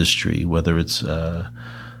health industry, whether it's a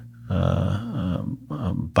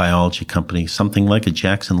biology company, something like a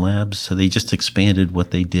Jackson Labs. So they just expanded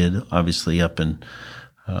what they did, obviously up in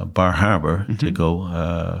Bar Harbor, to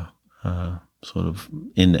go sort of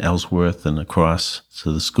into Ellsworth and across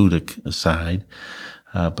to the Schoodic side.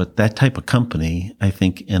 But that type of company, I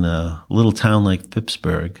think, in a little town like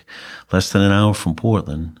Phippsburg, less than an hour from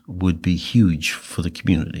Portland, would be huge for the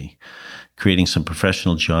community, creating some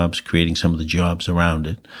professional jobs, creating some of the jobs around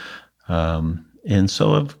it. And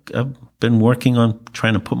so I've been working on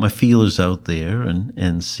trying to put my feelers out there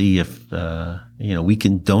and see if we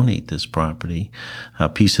can donate this property, a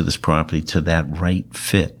piece of this property, to that right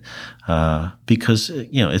fit, because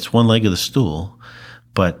it's one leg of the stool,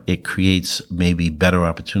 but it creates maybe better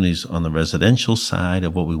opportunities on the residential side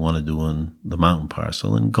of what we want to do on the mountain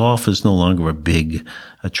parcel. And golf is no longer a big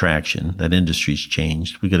attraction. That industry's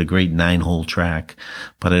changed. We got a great 9-hole track,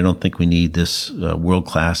 but I don't think we need this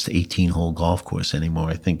world-class 18-hole golf course anymore.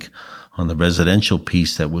 I think on the residential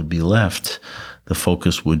piece that would be left, the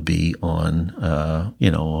focus would be on, on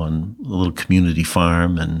a little community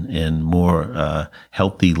farm and more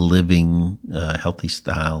healthy living, healthy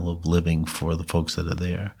style of living for the folks that are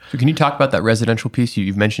there. So can you talk about that residential piece?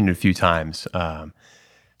 You've mentioned it a few times.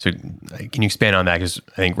 So can you expand on that? Because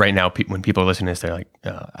I think right now, when people are listening to this, they're like,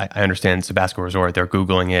 I understand Sebasco Resort. They're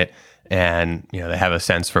Googling it, and they have a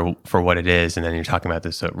sense for what it is. And then you're talking about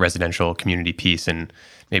this residential community piece, and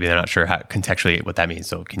maybe they're not sure how contextually what that means.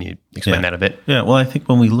 So can you explain that a bit? Yeah. Well, I think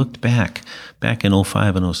when we looked back in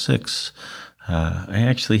 05 and 06, I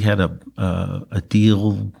actually had a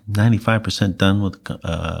deal 95% done with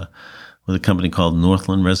a company called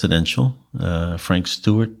Northland Residential. Frank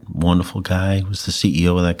Stewart, wonderful guy, was the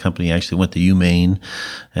CEO of that company. He actually went to UMaine,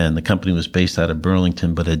 and the company was based out of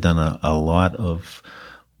Burlington, but had done a lot of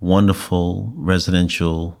wonderful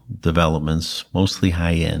residential developments, mostly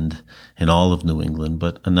high end in all of New England,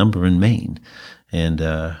 but a number in Maine. And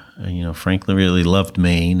Franklin really loved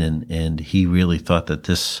Maine, and he really thought that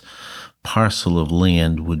this parcel of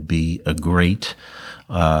land would be a great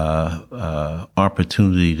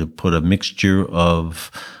opportunity to put a mixture of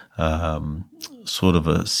sort of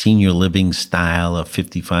a senior living style, a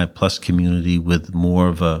 55 plus community with more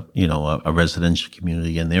of a residential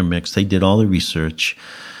community in their mix. They did all the research,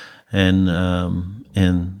 and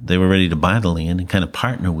they were ready to buy the land and kind of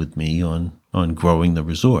partner with me on growing the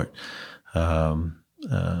resort.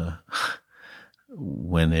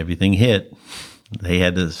 When everything hit, they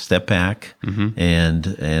had to step back,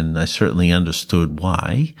 and I certainly understood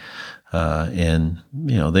why.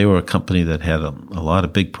 They were a company that had a lot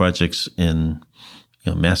of big projects in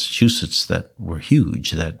Massachusetts that were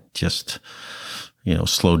huge, that just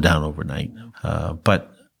slowed down overnight.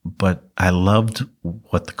 But I loved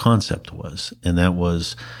what the concept was, and that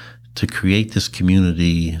was to create this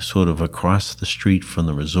community sort of across the street from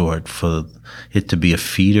the resort, for it to be a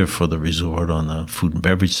feeder for the resort on the food and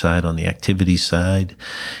beverage side, on the activity side,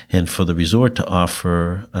 and for the resort to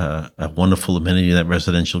offer a wonderful amenity to that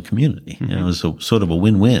residential community. Mm-hmm. It was sort of a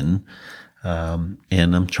win-win, and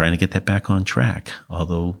I'm trying to get that back on track,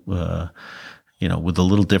 although with a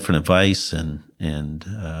little different advice, and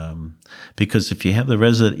because if you have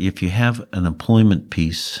an employment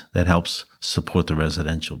piece, that helps support the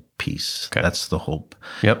residential piece. Okay. That's the hope.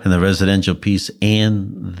 Yep. And the residential piece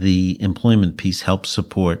and the employment piece help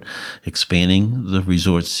support expanding the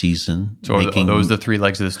resort season. So are those the three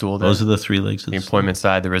legs of the stool then? Those are the three legs of the stool. The employment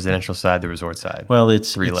side, the residential side, the resort side. Well,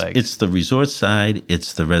 it's three legs. It's the resort side,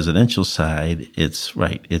 it's the residential side.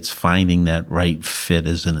 It's finding that right fit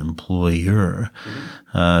as an employer,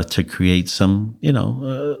 to create some,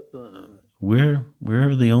 we're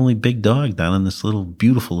the only big dog down in this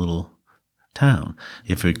beautiful little town.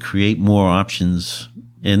 If it create more options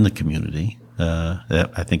in the community,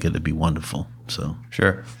 I think it'd be wonderful. So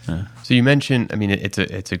sure. So you mentioned,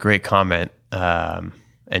 it's a great comment,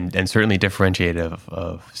 and certainly differentiative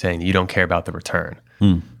of saying that you don't care about the return.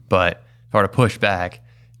 But if I were to push back,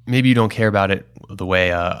 maybe you don't care about it the way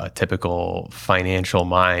a typical financial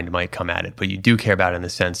mind might come at it, but you do care about it in the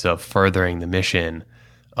sense of furthering the mission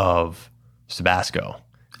of Sebasco.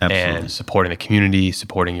 Absolutely. And supporting the community,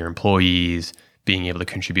 supporting your employees, being able to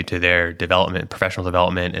contribute to their development, professional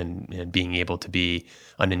development, and being able to be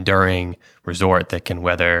an enduring resort that can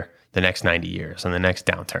weather the next 90 years and the next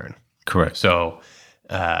downturn. Correct. So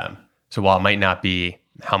while it might not be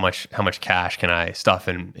how much cash can I stuff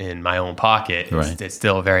in my own pocket, it's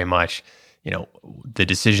still very much, the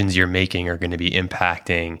decisions you're making are going to be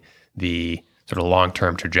impacting the sort of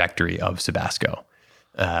long-term trajectory of Sebasco.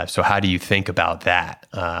 So how do you think about that,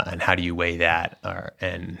 and how do you weigh that,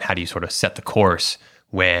 and how do you sort of set the course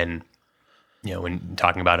when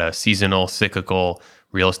talking about a seasonal, cyclical,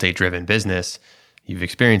 real estate driven business? You've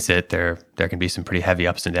experienced it. There can be some pretty heavy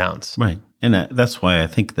ups and downs. Right, and that's why I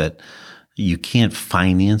think that you can't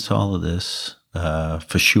finance all of this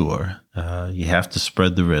for sure. You have to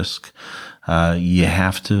spread the risk. You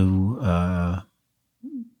have to.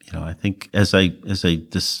 I think as I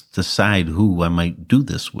decide who I might do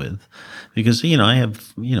this with, because I have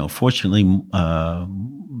fortunately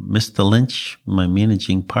Mr. Lynch, my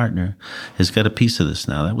managing partner, has got a piece of this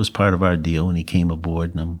now. That was part of our deal when he came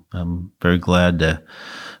aboard, and I'm very glad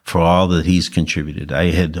for all that he's contributed.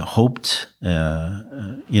 I had hoped,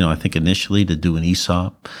 I think initially to do an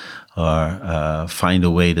ESOP or find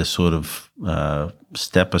a way to sort of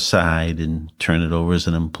step aside and turn it over as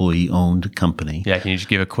an employee-owned company. Yeah, can you just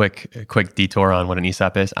give a quick detour on what an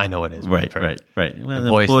ESOP is? I know what it is. Right. Well,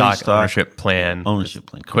 employee stock ownership plan.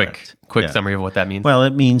 Quick summary of what that means. Well,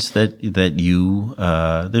 it means that you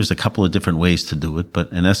there's a couple of different ways to do it, but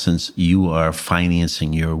in essence, you are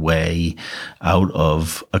financing your way out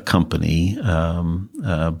of a company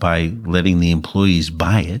by letting the employees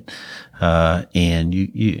buy it. And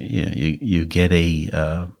you get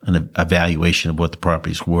an evaluation of what the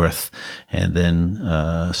property's worth, and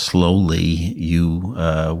then slowly you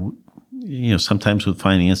sometimes with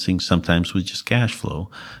financing, sometimes with just cash flow,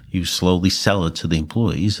 you slowly sell it to the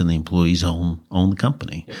employees, and the employees own the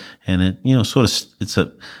company. And it,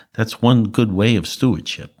 that's one good way of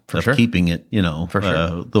stewardship, of keeping it,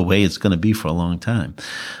 the way it's going to be for a long time.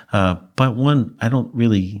 But I don't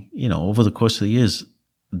really, over the course of the years,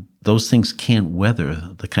 those things can't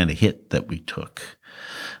weather the kind of hit that we took.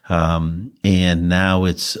 And now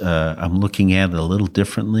I'm looking at it a little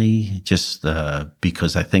differently, just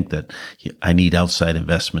because I think that I need outside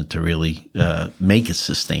investment to really make it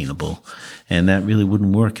sustainable. And that really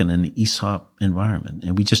wouldn't work in an ESOP environment.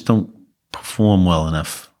 And we just don't perform well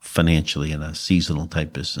enough financially in a seasonal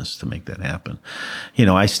type business to make that happen.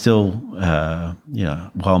 I still,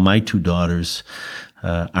 while my two daughters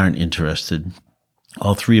aren't interested,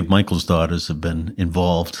 all three of Michael's daughters have been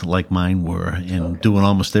involved, like mine were, in doing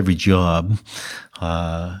almost every job. Two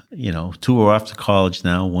are off to college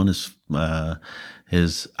now. One is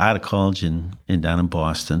out of college and down in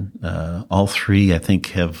Boston. All three, I think,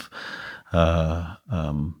 have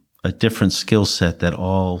a different skill set. They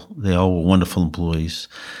all were wonderful employees.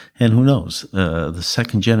 And who knows? The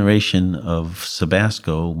second generation of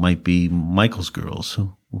Sebasco might be Michael's girls.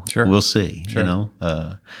 Sure. We'll see. Sure.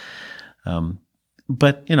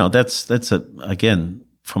 But that's again,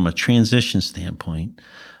 from a transition standpoint.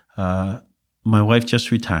 My wife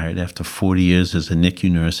just retired after 40 years as a NICU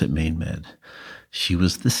nurse at Maine Med. She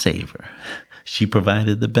was the saver. She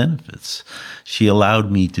provided the benefits. She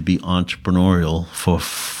allowed me to be entrepreneurial for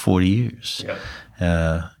 40 years. Yep.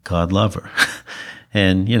 God love her.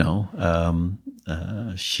 And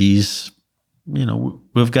she's,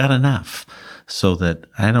 we've got enough, so that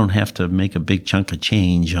I don't have to make a big chunk of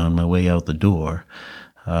change on my way out the door.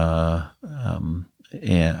 And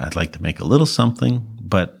I'd like to make a little something,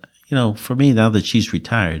 but, for me, now that she's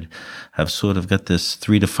retired, I've sort of got this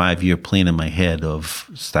 3 to 5 year plan in my head of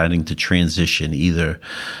starting to transition either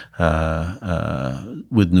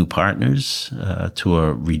with new partners to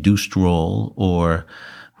a reduced role, or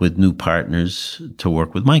with new partners to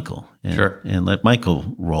work with Michael, and let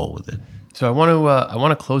Michael roll with it. So I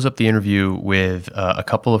want to close up the interview with a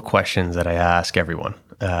couple of questions that I ask everyone,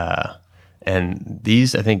 and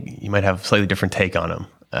these, I think you might have a slightly different take on them,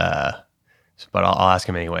 but I'll ask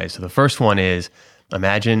them anyway. So the first one is: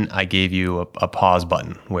 imagine I gave you a pause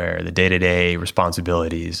button where the day-to-day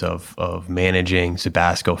responsibilities of managing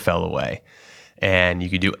Sebasco fell away, and you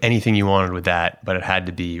could do anything you wanted with that, but it had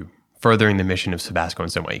to be furthering the mission of Sebasco in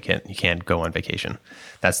some way. You can't go on vacation.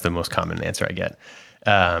 That's the most common answer I get.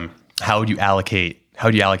 How would you allocate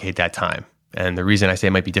that time? And the reason I say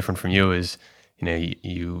it might be different from you is,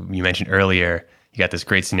 you mentioned earlier, you got this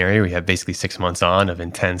great scenario where you have basically 6 months of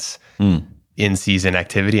intense in-season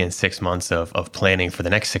activity and 6 months of planning for the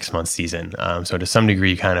next 6 months season. So to some degree,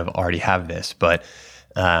 you kind of already have this, but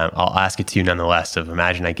I'll ask it to you nonetheless.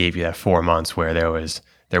 Imagine I gave you that 4 months where there was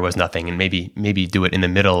nothing, and maybe do it in the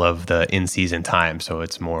middle of the in-season time, so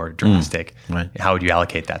it's more drastic. Right. How would you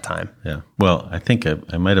allocate that time? Yeah. Well, I think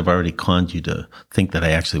I might have already conned you to think that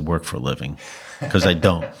I actually work for a living, because I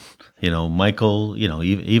don't. Michael,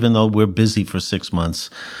 even though we're busy for 6 months,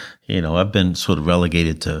 I've been sort of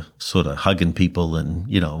relegated to sort of hugging people and,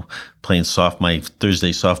 playing my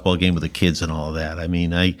Thursday softball game with the kids and all of that. I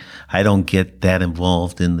mean, I don't get that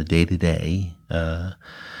involved in the day-to-day,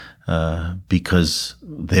 because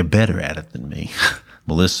they're better at it than me.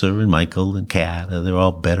 Melissa and Michael and Kat, they're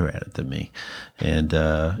all better at it than me. And,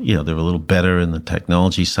 they're a little better in the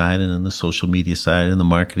technology side and in the social media side and the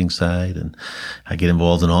marketing side. And I get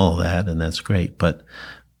involved in all of that, and that's great. But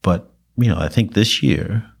I think this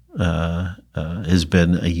year has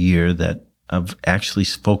been a year that I've actually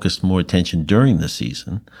focused more attention during the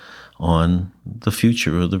season on the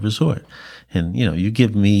future of the resort. And, you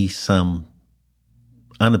give me some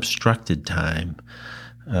unobstructed time,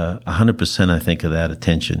 100% I think of that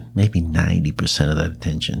attention, maybe 90% of that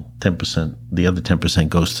attention, 10%, the other 10%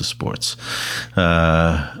 goes to sports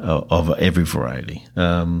of every variety,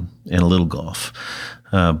 and a little golf.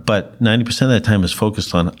 But 90% of that time is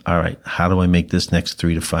focused on, all right, how do I make this next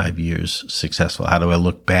 3 to 5 years successful? How do I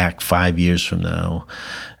look back 5 years from now,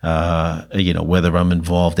 whether I'm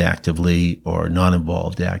involved actively or not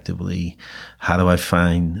involved actively? How do I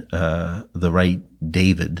find the right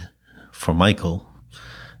David for Michael,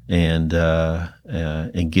 and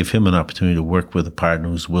give him an opportunity to work with a partner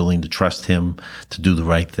who's willing to trust him to do the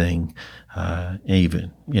right thing,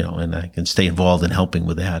 and I can stay involved in helping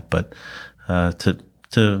with that, but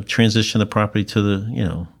to transition the property to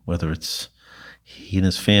the, whether it's he and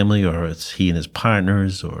his family or it's he and his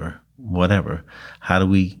partners or whatever, how do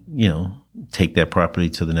we, take that property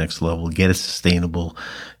to the next level, get it sustainable,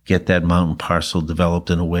 get that mountain parcel developed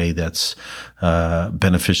in a way that's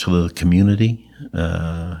beneficial to the community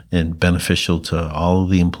and beneficial to all of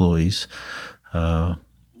the employees.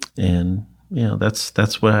 And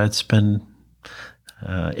that's where I'd spend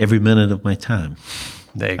every minute of my time.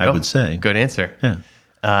 There you go. I would say. Good answer. Yeah.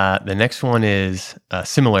 The next one is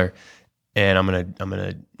similar, and I'm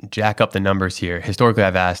gonna jack up the numbers here. Historically,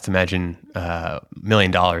 I've asked, imagine $1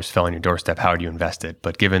 million fell on your doorstep. How would you invest it?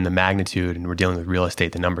 But given the magnitude, and we're dealing with real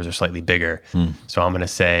estate, the numbers are slightly bigger. So I'm gonna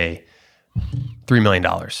say $3 million.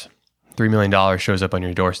 $3 million shows up on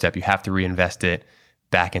your doorstep. You have to reinvest it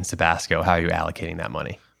back in Sebasco. How are you allocating that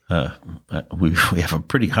money? We have a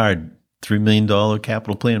pretty hard $3 million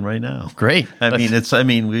capital plan right now. Great.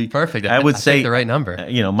 We perfect. I would say the right number.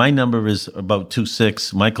 My number is about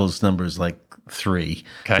 2.6. Michael's number is like 3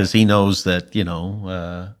 because he knows that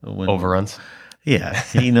when overruns. Yeah,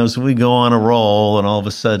 he knows when we go on a roll, and all of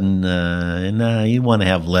a sudden, you want to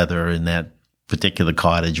have leather in that particular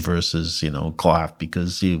cottage versus cloth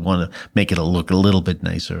because you want to make it look a little bit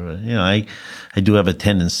nicer. I do have a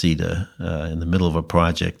tendency to in the middle of a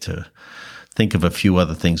project to think of a few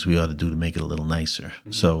other things we ought to do to make it a little nicer.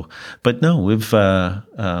 Mm-hmm. So, but no, we've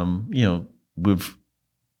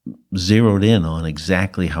zeroed in on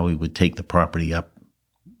exactly how we would take the property up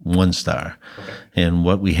 1 star, and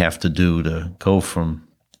what we have to do to go from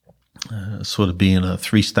sort of being a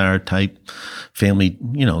 3-star type family,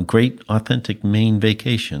 great authentic Maine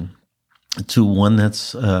vacation, to one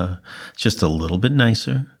that's just a little bit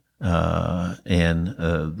nicer. And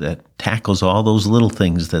that tackles all those little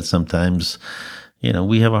things that sometimes,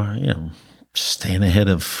 we have staying ahead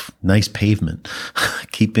of nice pavement,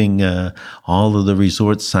 keeping all of the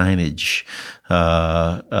resort signage,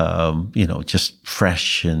 just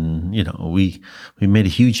fresh. And, we made a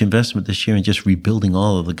huge investment this year in just rebuilding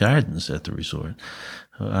all of the gardens at the resort,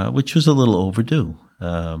 which was a little overdue.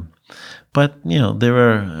 But, there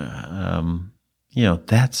are,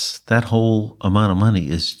 that whole amount of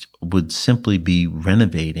money would simply be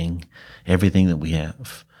renovating everything that we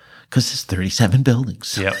have, because it's 37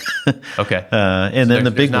 buildings. Yep. Okay. And so then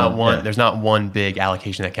the big one. There's not one big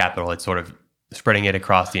allocation of capital. It's sort of spreading it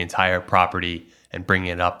across the entire property and bringing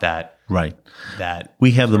it up that. Right. That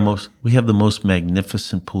we have the most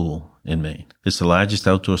magnificent pool in Maine. It's the largest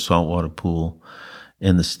outdoor saltwater pool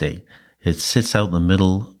in the state. It sits out in the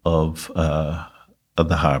middle of the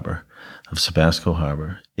harbor, of Sebasco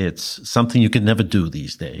Harbor. It's something you could never do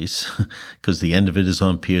these days because the end of it is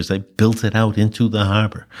on piers. They built it out into the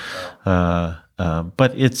harbor.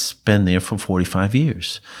 But it's been there for 45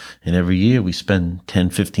 years. And every year we spend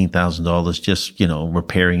 $10,000, $15,000 just,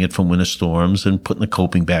 repairing it from winter storms and putting the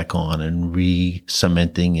coping back on and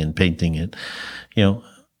re-cementing and painting it.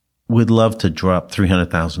 We'd love to drop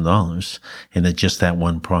 $300,000 into just that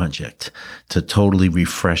one project to totally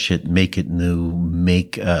refresh it, make it new,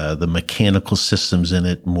 make the mechanical systems in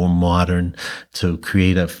it more modern, to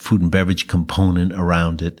create a food and beverage component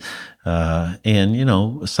around it.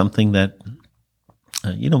 And, something that,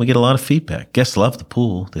 we get a lot of feedback. Guests love the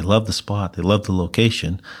pool. They love the spot. They love the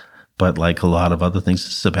location. But like a lot of other things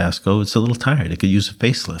in Sebasco, it's a little tired. It could use a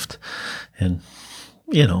facelift. And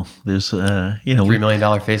there's, $3 million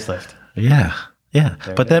facelift. Yeah.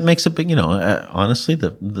 But that makes a big, honestly,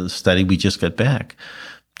 the study we just got back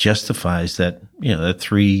justifies that,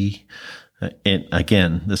 that and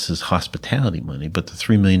again, this is hospitality money, but the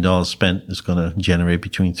 $3 million spent is going to generate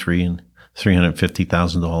between $300,000 and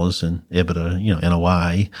 $350,000 in EBITDA,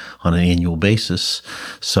 NOI on an annual basis.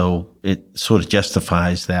 So it sort of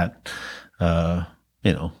justifies that,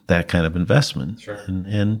 that kind of investment. Sure.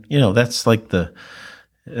 And that's like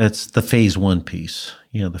that's the phase 1 piece.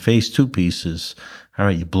 The phase 2 piece is, all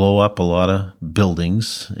right, you blow up a lot of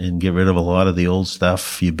buildings and get rid of a lot of the old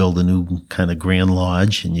stuff. You build a new kind of grand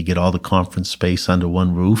lodge and you get all the conference space under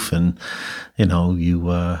one roof, and,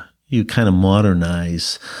 you kind of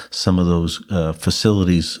modernize some of those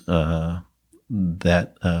facilities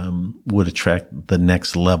that would attract the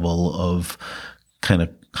next level of kind of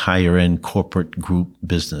higher end corporate group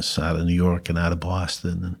business out of New York and out of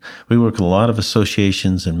Boston. And we work with a lot of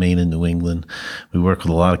associations in Maine and New England. We work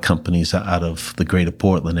with a lot of companies out of the greater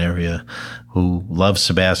Portland area who love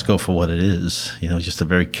Sebasco for what it is, just a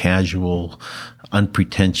very casual,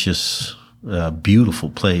 unpretentious, beautiful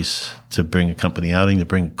place to bring a company outing, to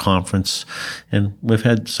bring a conference. And we've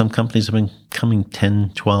had some companies have been coming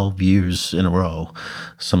 10, 12 years in a row.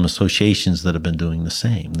 Some associations that have been doing the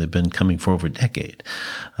same. They've been coming for over a decade.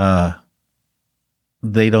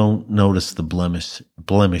 they don't notice the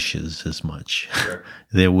blemishes as much. Sure.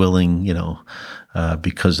 They're willing,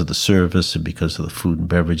 because of the service and because of the food and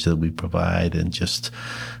beverage that we provide, and just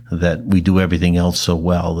that we do everything else so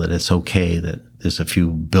well that it's okay that there's a few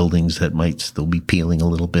buildings that might still be peeling a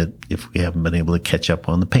little bit if we haven't been able to catch up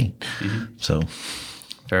on the paint. Mm-hmm. So,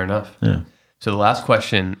 fair enough. Yeah. So the last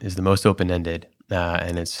question is the most open-ended,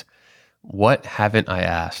 and it's, what haven't I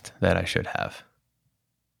asked that I should have?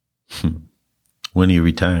 When are you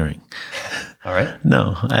retiring? All right.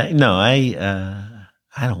 No, I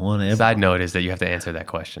don't want to ever. Side note is that you have to answer that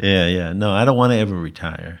question. Yeah. No, I don't want to ever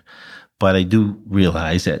retire. But I do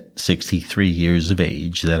realize at 63 years of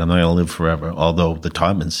age that I'm not going to live forever, although the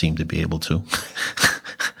Todmans seem to be able to.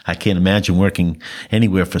 I can't imagine working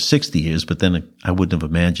anywhere for 60 years, but then I wouldn't have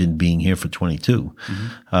imagined being here for 22.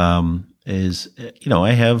 Mm-hmm.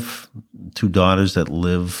 I have two daughters that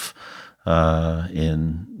live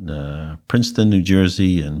in Princeton, New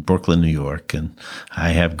Jersey, and Brooklyn, New York. And I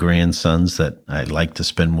have grandsons that I'd like to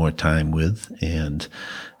spend more time with. And,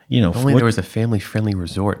 if only there was a family-friendly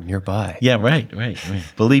resort nearby. Yeah, right.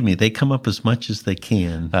 Believe me, they come up as much as they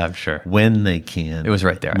can. I'm sure. When they can. It was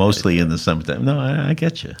right there. Mostly in the summertime. No, I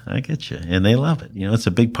get you. And they love it. It's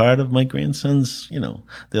a big part of my grandsons.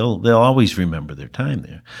 They'll always remember their time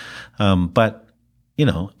there. But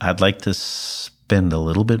I'd like to spend a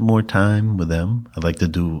little bit more time with them. I'd like to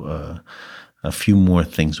do a few more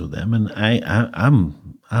things with them. And I'm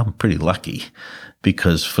pretty lucky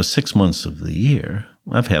because for 6 months of the year,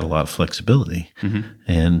 I've had a lot of flexibility. Mm-hmm.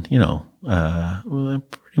 And,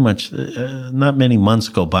 pretty much not many months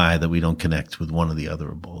go by that we don't connect with one or the other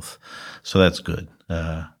or both. So that's good.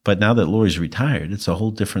 But now that Lori's retired, it's a whole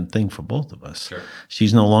different thing for both of us. Sure.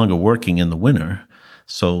 She's no longer working in the winter.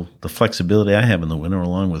 So the flexibility I have in the winter,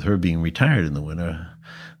 along with her being retired in the winter,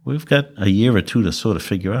 we've got a year or two to sort of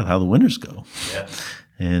figure out how the winters go. Yeah.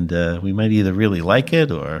 And we might either really like it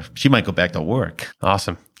or she might go back to work.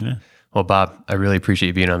 Awesome. Yeah. Well, Bob, I really appreciate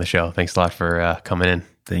you being on the show. Thanks a lot for coming in.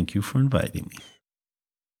 Thank you for inviting me.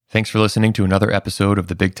 Thanks for listening to another episode of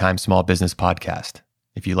the Big Time Small Business Podcast.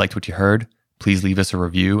 If you liked what you heard, please leave us a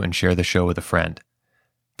review and share the show with a friend.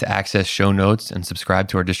 To access show notes and subscribe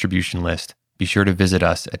to our distribution list, be sure to visit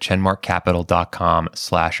us at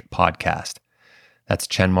chenmarkcapital.com/podcast. That's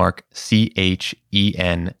Chenmark,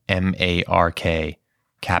 CHENMARK,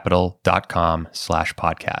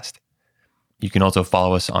 capital.com/podcast. You can also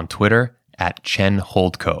follow us on Twitter at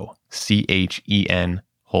ChenHoldCo, CHEN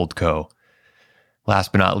Holdco.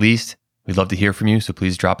 Last but not least, we'd love to hear from you, so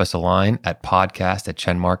please drop us a line at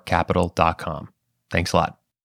podcast@chenmarkcapital.com. Thanks a lot.